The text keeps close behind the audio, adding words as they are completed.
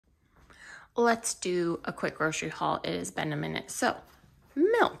let's do a quick grocery haul. It has been a minute. So,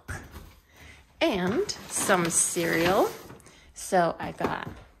 milk and some cereal. So I got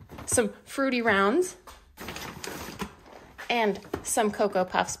some Fruity Rounds and some Cocoa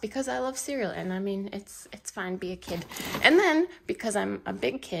Puffs because I love cereal, and I mean, it's fine, be a kid. And then, because I'm a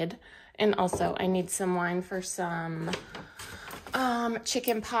big kid, and also I need some wine for some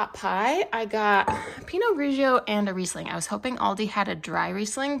chicken pot pie, I got Pinot Grigio and a Riesling. I was hoping Aldi had a dry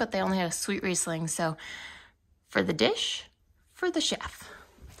Riesling, but they only had a sweet Riesling, so for the dish, for the chef.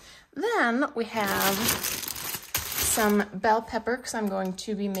 Then we have some bell pepper, because I'm going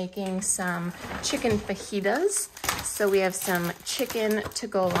to be making some chicken fajitas. So we have some chicken to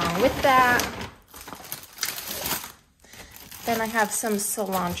go along with that. Then I have some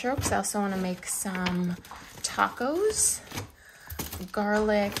cilantro, because I also want to make some tacos.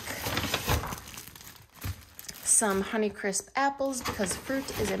 Garlic. Some Honeycrisp apples, because fruit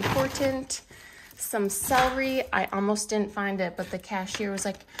is important. Some celery. I almost didn't find it, but the cashier was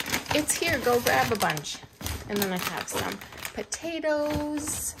like, it's here, go grab a bunch. And then I have some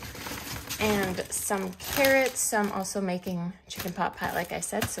potatoes and some carrots. So I'm also making chicken pot pie, like I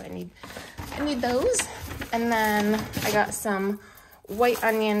said, so I need those. And then I got some white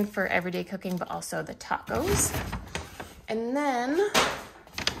onion for everyday cooking, but also the tacos. And then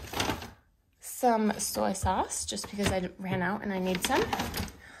some soy sauce, just because I ran out and I need some.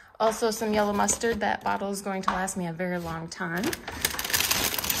 Also some yellow mustard. That bottle is going to last me a very long time.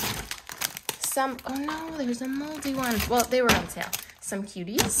 Some, oh no, there's a moldy one. Well, they were on sale. Some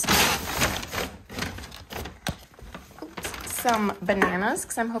cuties. Some bananas,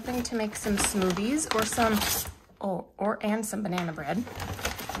 because I'm hoping to make some smoothies, or some, and some banana bread.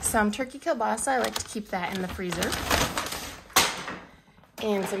 Some turkey kielbasa. I like to keep that in the freezer.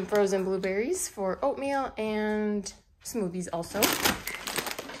 And some frozen blueberries for oatmeal and smoothies also.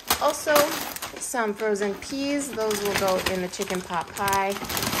 Also, some frozen peas. Those will go in the chicken pot pie.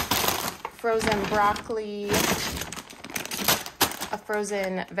 Frozen broccoli, a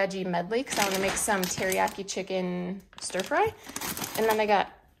frozen veggie medley, because I want to make some teriyaki chicken stir fry. And then I got,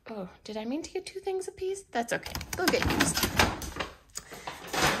 oh, did I mean to get 2 things of peas? That's okay, they'll get used.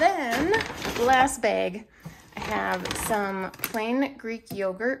 Then, last bag, I have some plain Greek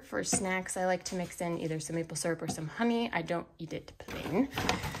yogurt for snacks. I like to mix in either some maple syrup or some honey. I don't eat it plain.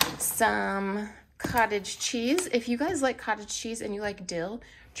 Some cottage cheese. If you guys like cottage cheese and you like dill,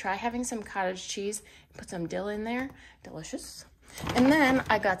 try having some cottage cheese, put some dill in there, delicious. And then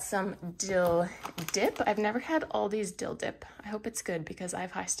I got some dill dip. I've never had Aldi's dill dip. I hope it's good because I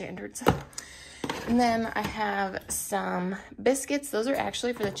have high standards. And then I have some biscuits. Those are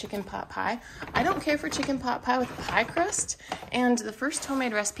actually for the chicken pot pie. I don't care for chicken pot pie with pie crust. And the first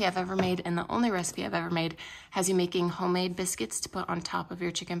homemade recipe I've ever made, and the only recipe I've ever made, has you making homemade biscuits to put on top of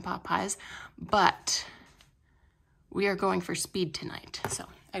your chicken pot pies. But we are going for speed tonight. So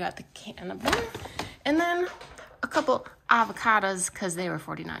I got the can of them. And then a couple avocados, because they were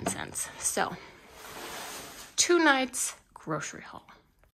 49 cents. So 2 nights grocery haul.